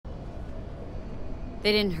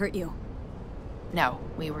They didn't hurt you? No,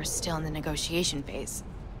 we were still in the negotiation phase.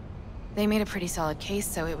 They made a pretty solid case,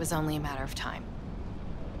 so it was only a matter of time.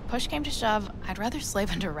 Push came to shove, I'd rather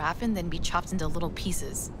slave under Raffen than be chopped into little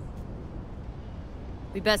pieces.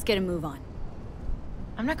 We best get a move on.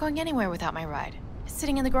 I'm not going anywhere without my ride. It's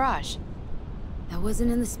sitting in the garage. That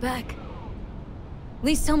wasn't in the spec. At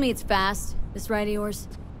least tell me it's fast, this ride of yours.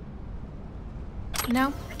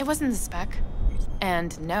 No, it wasn't the spec.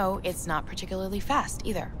 And no, it's not particularly fast,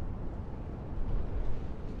 either.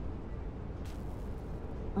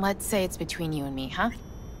 Let's say it's between you and me, huh?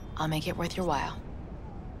 I'll make it worth your while.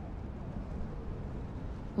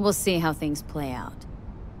 We'll see how things play out.